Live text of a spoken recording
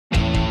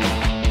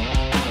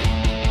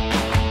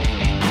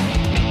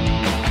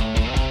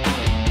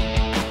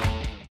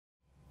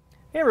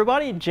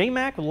everybody,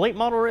 Jmac with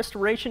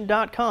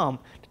LateModelRestoration.com.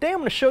 Today I'm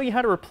going to show you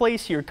how to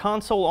replace your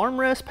console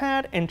armrest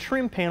pad and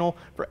trim panel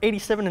for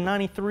 87 to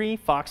 93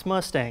 Fox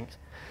Mustangs.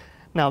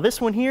 Now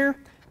this one here,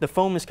 the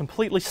foam is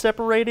completely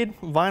separated,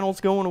 vinyl's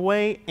going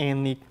away,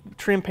 and the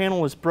trim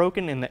panel is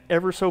broken in the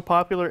ever so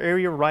popular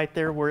area right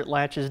there where it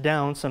latches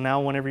down, so now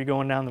whenever you're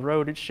going down the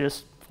road it's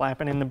just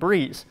flapping in the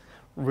breeze.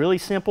 Really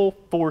simple,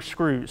 4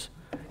 screws.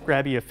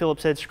 Grab you a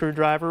Phillips head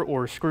screwdriver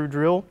or a screw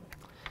drill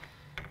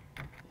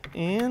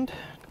and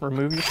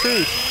remove your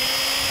screws.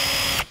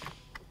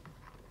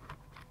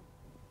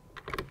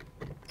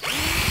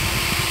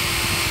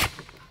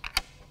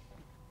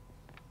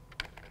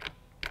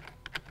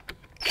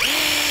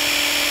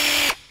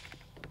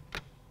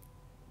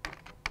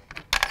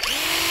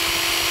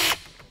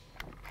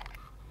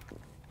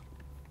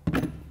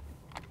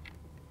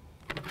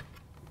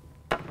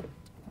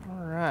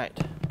 All right.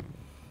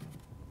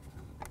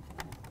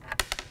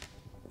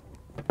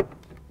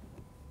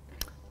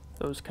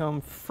 Those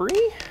come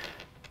free.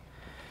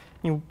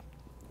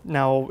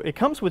 Now it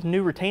comes with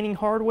new retaining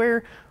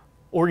hardware,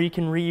 or you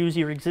can reuse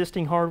your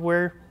existing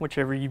hardware,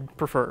 whichever you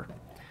prefer.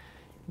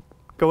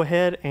 Go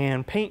ahead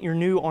and paint your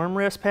new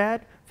armrest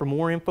pad. For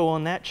more info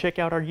on that, check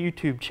out our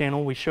YouTube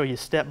channel. We show you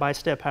step by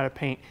step how to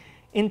paint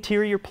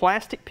interior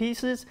plastic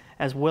pieces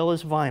as well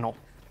as vinyl.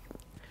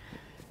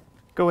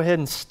 Go ahead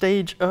and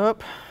stage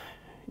up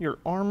your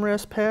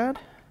armrest pad.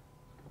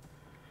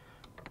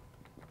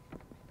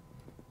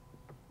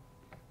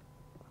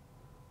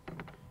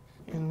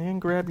 And then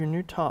grab your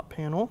new top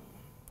panel,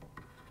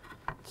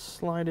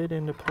 slide it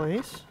into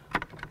place.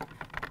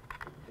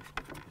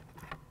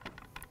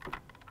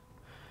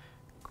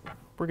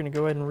 We're going to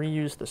go ahead and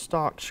reuse the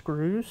stock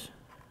screws.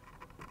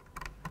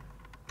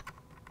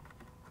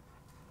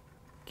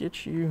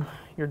 Get you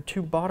your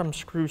 2 bottom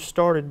screws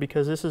started,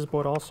 because this is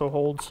what also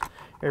holds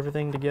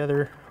everything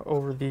together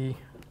over the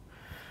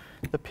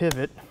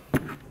pivot.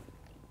 Go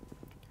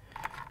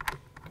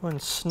ahead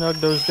and snug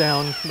those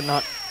down, but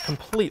not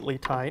completely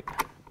tight.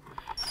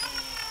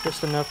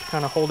 Just enough to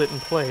kind of hold it in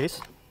place.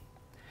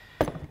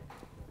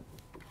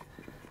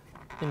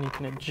 Then you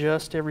can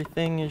adjust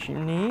everything as you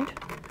need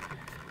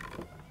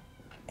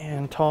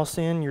and toss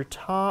in your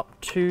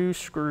top 2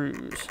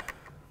 screws.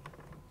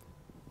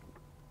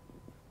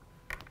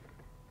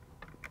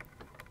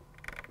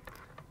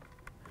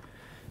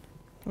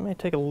 It may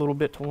take a little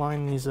bit to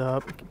line these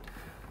up.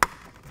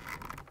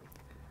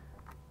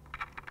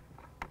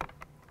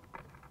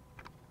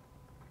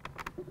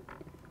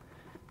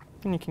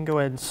 And you can go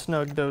ahead and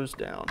snug those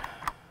down.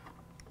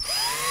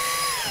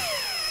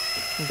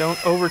 And don't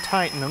over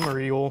tighten them or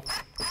you'll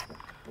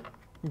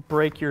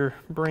break your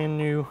brand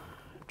new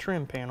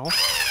trim panel.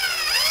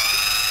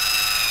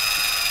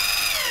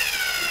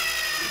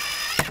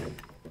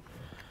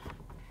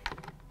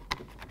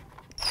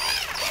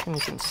 And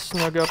you can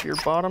snug up your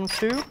bottom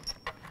 2.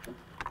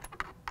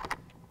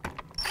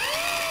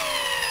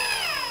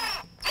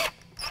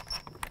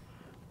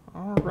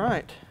 All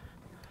right.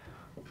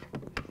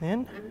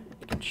 Then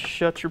you can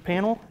shut your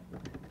panel,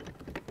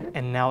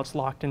 and now it's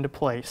locked into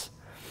place.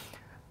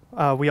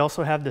 We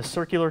also have the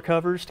circular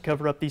covers to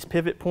cover up these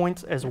pivot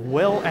points, as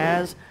well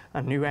as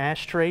a new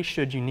ashtray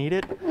should you need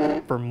it.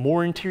 For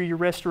more interior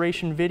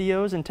restoration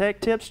videos and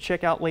tech tips,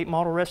 check out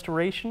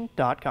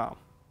LateModelRestoration.com.